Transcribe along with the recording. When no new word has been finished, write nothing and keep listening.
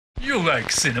You like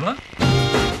cinema?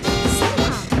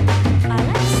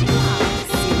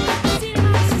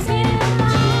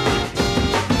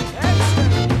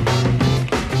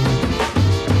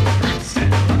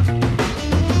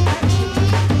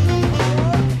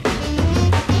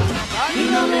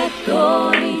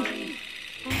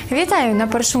 Вітаю! На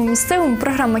першому місцевому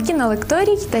програма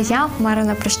 «Кінолекторій» та я,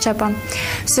 Марина Прищепа.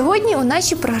 Сьогодні у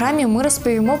нашій програмі ми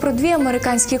розповімо про дві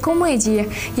американські комедії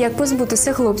 «Як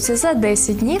позбутися хлопця за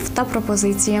 10 днів» та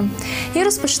 «Пропозиція». І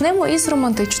розпочнемо із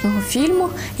романтичного фільму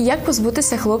 «Як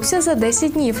позбутися хлопця за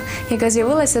 10 днів», яка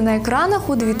з'явилася на екранах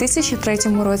у 2003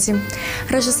 році.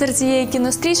 Режисер цієї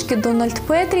кінострічки Дональд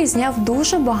Петрі зняв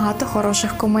дуже багато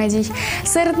хороших комедій.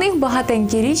 Серед них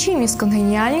 «Багатенькі річі»,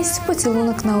 «Місконгеніальність»,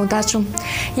 «Поцілунок на удачу».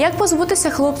 «Як позбутися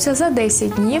хлопця за 10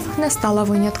 днів» не стала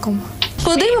винятком.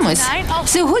 Подивимось.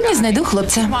 Сьогодні знайду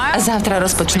хлопця. Завтра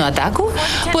розпочну атаку,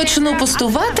 почну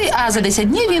пустувати, а за 10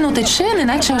 днів він утече,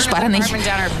 неначе ошпарений.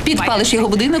 Підпалиш його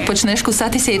будинок, почнеш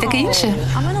кусатися і таке інше.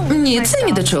 Ні, це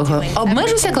ні до чого.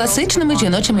 Обмежуся класичними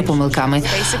жіночими помилками.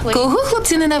 Кого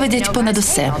хлопці ненавидять понад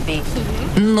усе?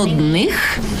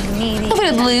 Нудних,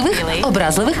 вредливих,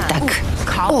 образливих, так.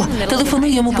 О,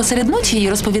 телефоную йому посеред ночі і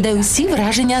розповідаю усі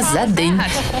враження за день.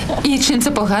 І чим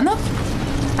це погано?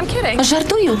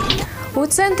 Жартую. У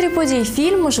центрі подій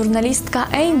фільму журналістка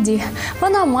Енді.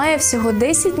 Вона має всього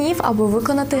 10 днів, аби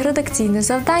виконати редакційне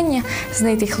завдання –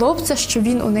 знайти хлопця, що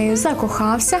він у неї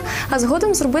закохався, а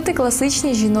згодом зробити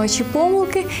класичні жіночі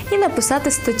помилки і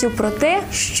написати статтю про те,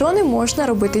 що не можна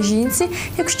робити жінці,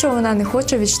 якщо вона не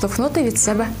хоче відштовхнути від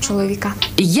себе чоловіка.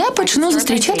 Я почну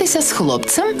зустрічатися з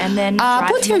хлопцем, а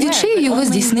потім відшию його,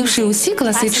 здійснивши усі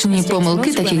класичні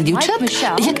помилки таких дівчат,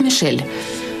 як Мішель.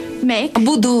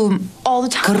 Буду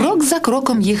крок за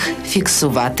кроком їх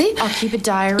фіксувати,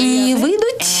 і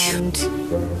вийдуть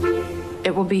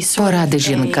поради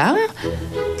жінкам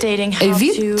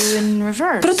від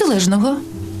протилежного.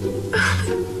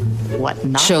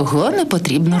 Чого не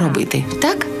потрібно робити,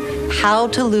 так?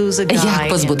 Як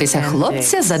позбутися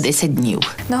хлопця за 10 днів.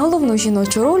 На головну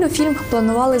жіночу роль у фільм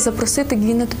планували запросити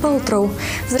Гвінет Пелтроу.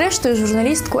 Зрештою,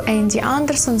 журналістку Енді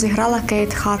Андерсон зіграла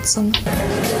Кейт Хадсон.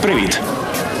 Привіт.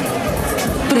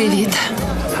 Привіт.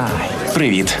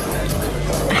 Привіт.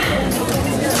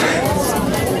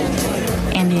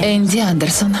 Енді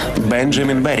Андерсон.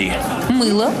 Бенджамін Беррі.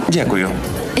 Мило. Дякую.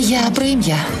 Я про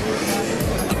ім'я.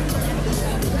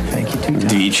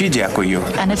 Двічі дякую.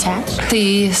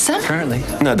 Ти сам?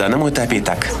 На даному етапі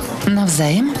так.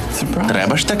 Навзаєм.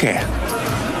 Треба ж таке.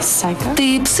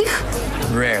 Ти псих?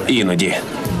 Іноді.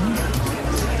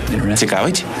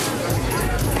 Цікавить?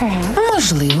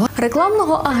 Можливо.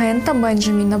 Рекламного агента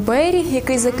Бенджаміна Беррі,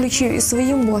 який заключив із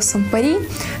своїм босом парі,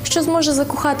 що зможе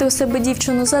закохати у себе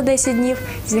дівчину за 10 днів,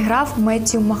 зіграв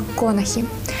Меттью МакКонахі.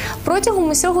 Протягом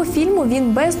усього фільму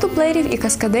він без дублерів і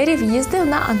каскадерів їздив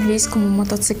на англійському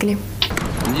мотоциклі.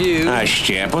 А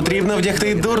ще потрібно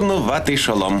вдягти дурнуватий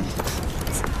шолом.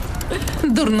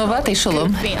 Дурнуватий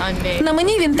шолом. На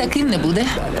мені він таким не буде.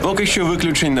 Поки що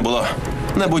виключень не було.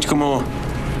 На будь-кому.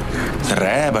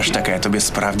 Треба ж таке, тобі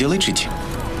справді личить.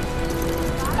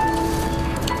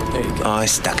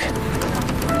 Ось так.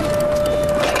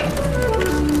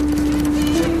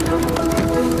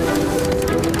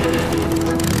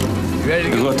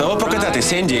 Готова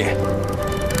покататись, Енді?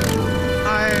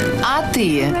 А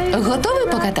ти готовий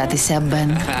покататися,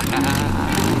 Бен?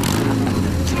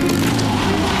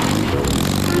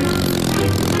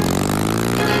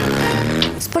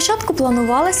 Спочатку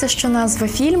планувалося, що назва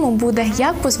фільму буде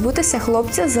 «Як позбутися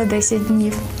хлопця за 10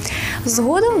 днів».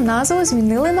 Згодом назву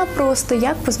змінили на просто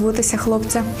 «Як позбутися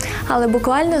хлопця». Але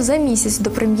буквально за місяць до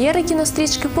прем'єри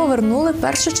кінострічки повернули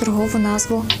першочергову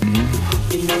назву.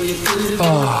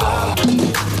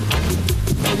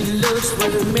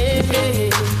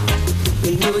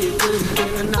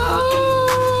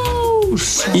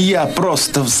 Я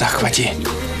просто в захваті.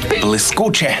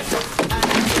 Блискуче.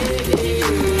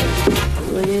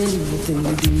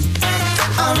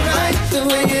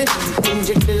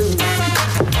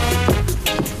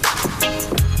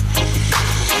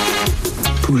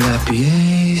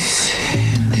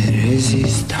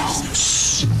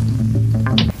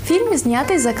 Фільм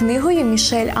знятий за книгою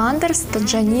Мішель Андерс та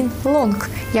Джанін Лонг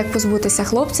 «Як позбутися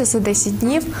хлопця за 10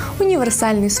 днів.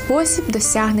 Універсальний спосіб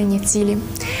досягнення цілі».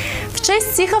 В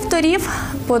честь цих авторів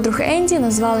подруг Енді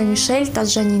назвали Мішель та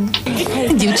Джанін.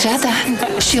 Дівчата,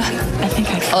 що?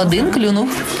 Один клюнув.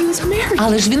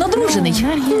 Але ж він одружений.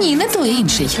 Ні, не той,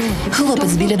 інший.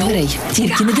 Хлопець біля дверей.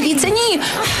 Тільки не дивіться, ні!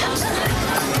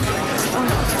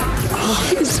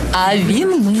 А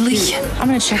він милий.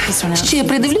 Ще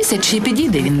придивлюся, чи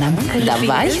підійде він нам.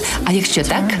 Давай. А якщо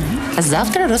так,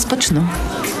 завтра розпочну.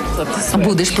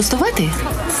 Будеш пустувати?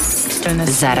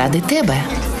 Заради тебе.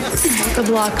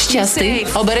 Щасти.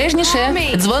 Обережніше.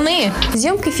 Дзвони.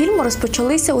 Зйомки фільму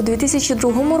розпочалися у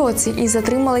 2002 році і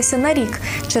затрималися на рік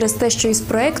через те, що із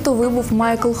проекту вибув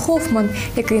Майкл Хоффман,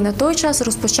 який на той час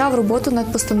розпочав роботу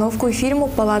над постановкою фільму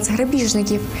 «Палац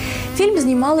грабіжників». Фільм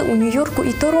знімали у Нью-Йорку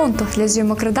і Торонто. Для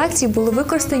зйомок редакції були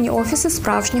використані офіси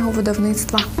справжнього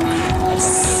видавництва.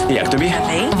 Як тобі?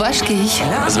 Важкий.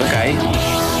 Звикай.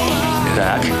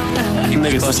 Так. Не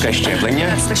відпускай щеплення.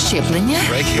 Щеплення.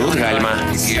 Тут гальма.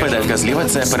 Педалька зліва –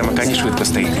 це перемикання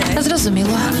швидкостей. Зрозуміло.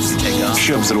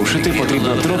 Щоб зрушити,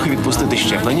 потрібно трохи відпустити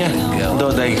щеплення.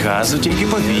 Додай газу, тільки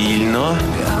повільно.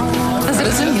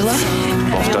 Зрозуміло.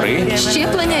 Повтори.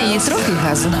 Щеплення і трохи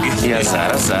газу. Я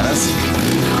зараз.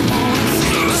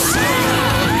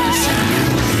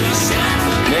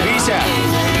 Не бійся!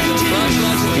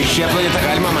 І щеплення та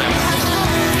гальма, мем.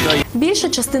 Більша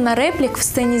частина реплік в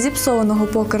сцені зіпсованого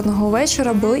покерного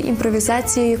вечора були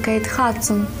імпровізацією Кейт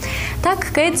Хадсон. Так,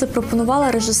 Кейт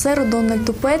запропонувала режисеру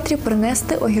Дональду Петрі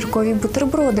принести огіркові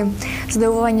бутерброди.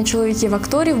 Здивування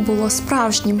чоловіків-акторів було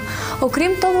справжнім.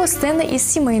 Окрім того, сцена із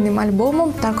сімейним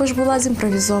альбомом також була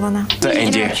зімпровізована. Це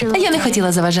Енді. Я не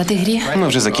хотіла заважати грі. Ми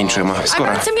вже закінчуємо.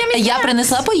 Скоро. Я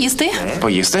принесла поїсти.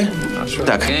 Поїсти?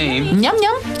 Так.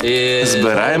 Ням-ням.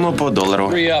 Збираємо по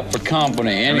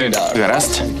 $1.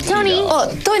 Гаразд? О,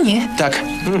 Тоні. Так.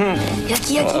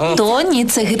 Тоні –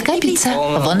 це гидка піца.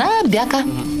 Вона бяка.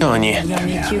 О, ні.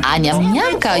 А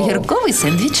ням-нямка – огірковий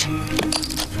сендвіч.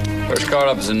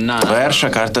 Перша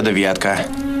карта 9.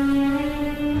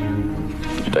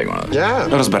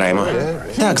 Розбираємо.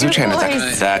 Так, звичайно,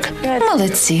 так. Так.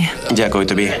 Молодці. Дякую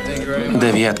тобі.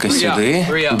 9 сюди.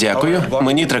 Дякую.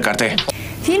 Мені 3 карти.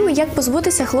 Фільм «Як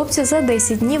позбутися хлопця за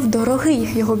 10 днів» дорогий.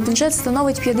 Його бюджет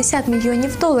становить $50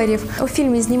 мільйонів. У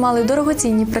фільмі знімали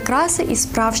дорогоцінні прикраси із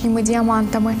справжніми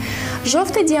діамантами.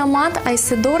 Жовтий діамант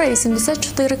Айседора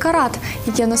 84 карат,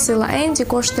 який носила Енді,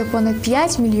 коштує понад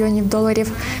 $5 мільйонів.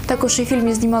 Також у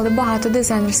фільмі знімали багато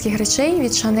дизайнерських речей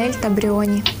від Шанель та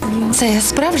Бріоні. Це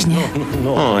справжнє?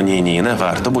 О, ні, не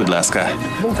варто, будь ласка.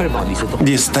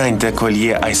 Дістаньте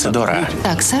кольє Айседора.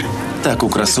 Так, сер. Таку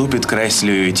красу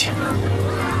підкреслюють.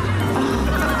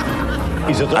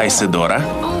 Айседора?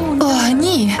 О,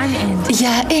 ні. Я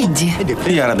Енді.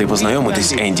 Я радий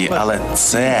познайомитись, Енді, але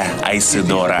це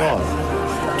Айседора.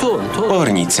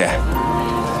 Поверніться.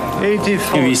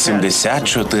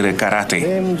 84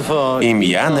 карати.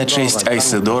 Ім'я на честь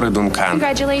Айседори Дункан.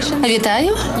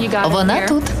 Вітаю. Вона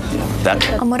тут. Так.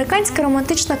 Американська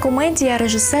романтична комедія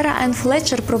режисера Енн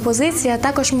Флетчер «Пропозиція»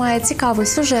 також має цікавий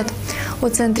сюжет. У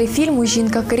центрі фільму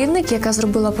жінка-керівник, яка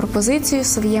зробила пропозицію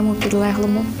своєму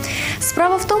підлеглому.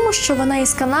 Справа в тому, що вона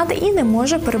із Канади і не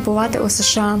може перебувати у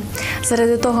США.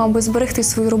 Заради того, аби зберегти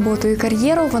свою роботу і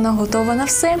кар'єру, вона готова на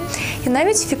все. І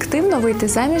навіть фіктивно вийти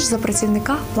заміж за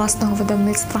працівника власного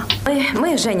видавництва.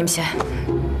 Мы женимся.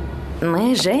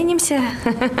 Мы женимся.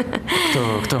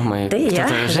 Кто мы? Ты и я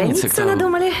Кто-то женится, жениться кто?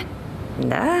 надумали.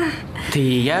 Да. Ты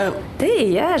и я. Ты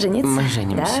и я жениться. Мы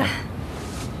женимся.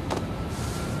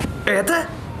 Это?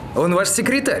 Он ваш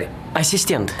секретарь?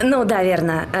 Ассистент. Да. Ну да,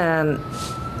 верно.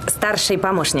 Старший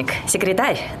помощник,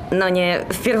 секретарь. Но не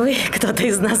впервые кто-то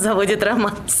из нас заводит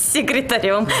роман с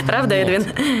секретарем. Правда, Эдвин?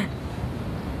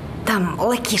 Там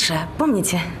Лакиша,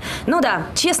 помните? Ну да,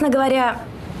 честно говоря,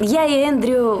 я и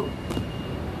Эндрю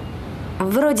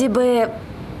вроде бы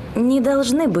не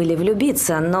должны были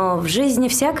влюбиться, но в жизни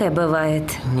всякое бывает.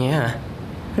 Не.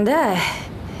 Да,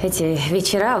 эти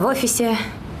вечера в офисе,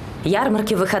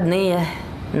 ярмарки в выходные.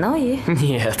 Ну и...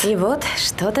 Нет. И вот,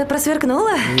 что-то просверкнуло.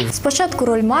 Спочатку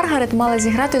роль Маргарет мала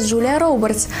зіграти Джулія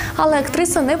Робертс, але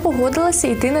актриса не погодилася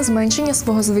йти на зменшення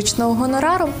свого звичного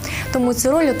гонорару. Тому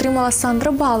цю роль отримала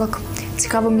Сандра Баллок.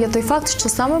 Цікавим є той факт, що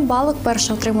саме Баллок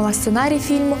перша отримала сценарій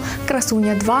фільму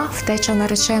 «Красуня 2. Втеча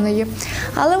нареченої».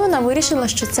 Але вона вирішила,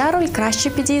 що ця роль краще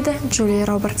підійде Джулії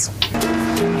Робертс.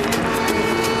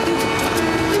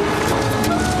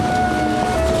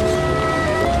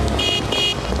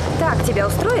 Так, тебя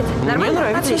устроит? Нормально? Мне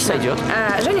нравится, Отлично. сойдет.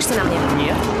 Женишься на мне?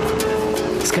 Нет.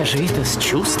 Скажи это с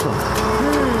чувством.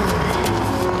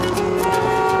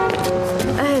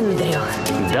 Эндрю.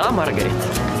 Да, Маргарет.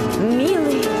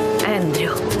 Милый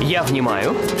Эндрю. Я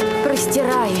внимаю.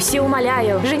 Простираюсь и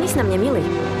умоляю. Женись на мне, милый.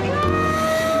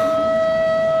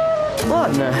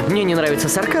 Ладно, мне не нравится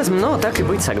сарказм, но так и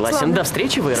быть согласен. Славно. До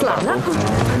встречи в аэропорту. Славно.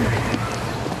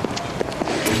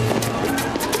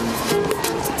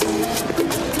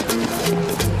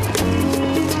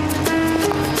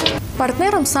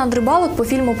 Партнером Сандри Баллок по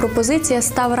фільму «Пропозиція»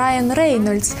 став Райан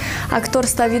Рейнольдс. Актор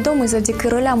став відомий завдяки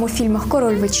ролям у фільмах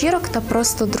 «Король вечірок» та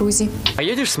 «Просто друзі».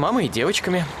 Поедешь с мамой и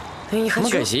девочками. Я не хочу.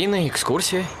 Магазины,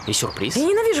 экскурсии и сюрприз. Я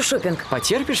ненавижу шопинг.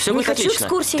 Потерпишь, все Я не будет хочу отлично.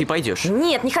 экскурсий. Ты пойдешь.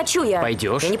 Нет, не хочу я.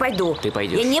 Пойдешь? Я не пойду. Ты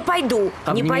пойдешь. Я не пойду.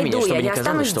 Обними не пойду меня, чтобы я. не Я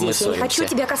казалось, останусь что мы здесь. Я не хочу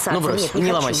ссоримся. тебя касаться. Ну, брось, Нет, не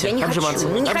хочу. ломайся. Я не хочу. Обжиматься.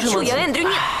 Не хочу Обжиматься. я, Эндрю,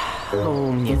 нет.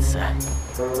 Умница.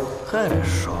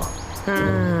 Хорошо.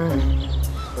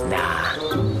 Да.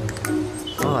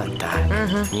 Вот так.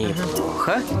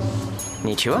 Неплохо.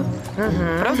 Ничего?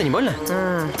 Правда, не больно?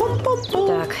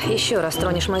 Так, еще раз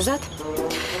тронешь мой зад,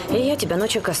 и я тебя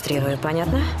ночью кастрирую,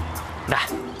 понятно? Да.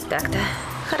 Так-то.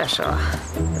 Хорошо.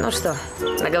 Ну что,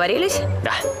 договорились?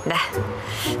 Да. Да.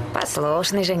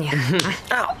 Послушный жених.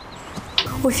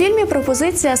 У фільмі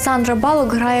 «Пропозиція» Сандра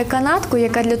Баллок грає канадку,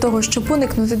 яка для того, щоб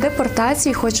уникнути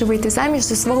депортації, хоче вийти заміж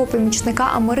за свого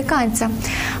помічника-американця.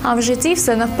 А в житті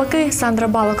все навпаки. Сандра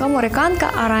Баллок – американка,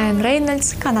 а Райан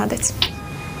Рейнольдс – канадець.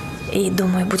 И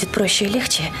думаю, будет проще и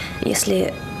легче,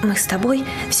 если мы с тобой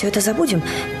все это забудем,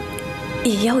 и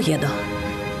я уеду.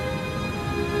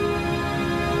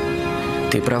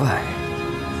 Ты права.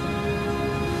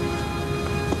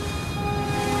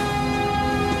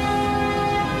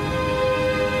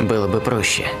 Было бы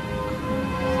проще.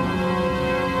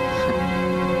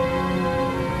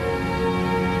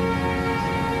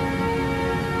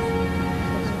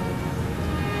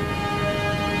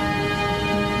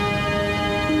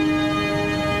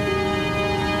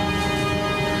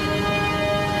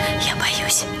 Я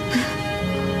боюсь.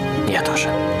 Я тоже.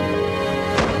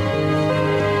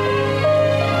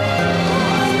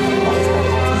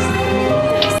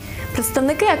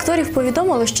 Представники акторів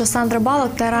повідомили, що Сандра Баллок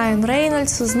та Райан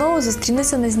Рейнольдс знову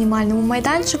зустрінуться на знімальному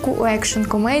майданчику у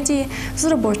екшн-комедії з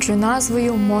робочою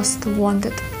назвою «Most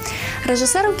Wanted».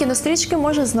 Режисером кінострічки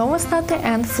може знову стати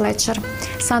Енн Флетчер.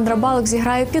 Сандра Баллок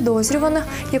зіграє підозрюваних,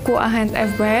 яку агент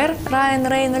ФБР Райан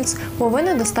Рейнольдс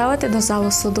повинен доставити до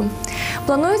залу суду.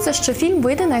 Планується, що фільм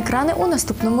вийде на екрани у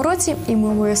наступному році, і ми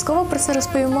обов'язково про це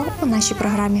розповімо у нашій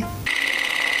програмі.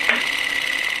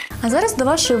 А зараз до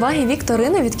вашої уваги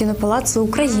вікторина від кінопалацу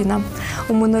 «Україна».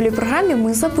 У минулій програмі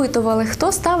ми запитували,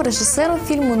 хто став режисером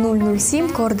фільму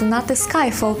 «007. Координати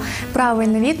Skyfall».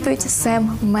 Правильна відповідь –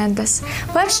 Сем Мендес.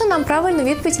 Перше нам правильну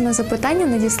відповідь на запитання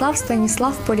надіслав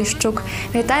Станіслав Поліщук.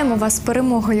 Вітаємо вас з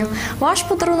перемогою. Ваш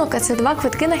подарунок – це 2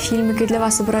 квитки на фільм, який для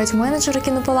вас обирають менеджери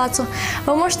кінопалацу.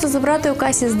 Ви можете забрати у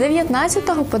касі з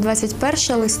 19 по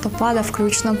 21 листопада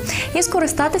включно і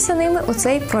скористатися ними у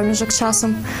цей проміжок часу.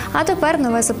 А тепер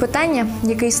нове запитання.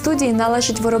 Якій студії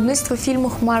належить виробництво фільму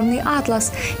 «Хмарний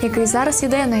атлас», який зараз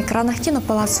іде на екранах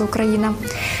кінопалацу «Україна».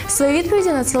 Свої відповіді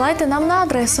надсилайте нам на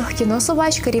адресу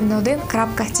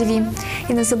kino@rivne1.tv.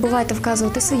 І не забувайте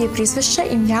вказувати своє прізвище,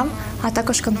 ім'я, а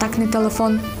також контактний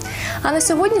телефон. А на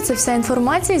сьогодні це вся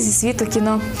інформація зі світу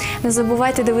кіно. Не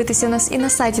забувайте дивитися нас і на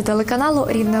сайті телеканалу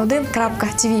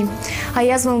rivne1.tv. А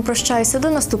я з вами прощаюся до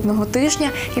наступного тижня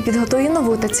і підготую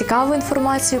нову та цікаву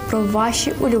інформацію про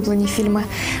ваші улюблені фільми.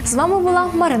 З вами була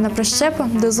Марина Прищепа.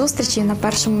 До зустрічі на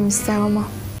першому місцевому.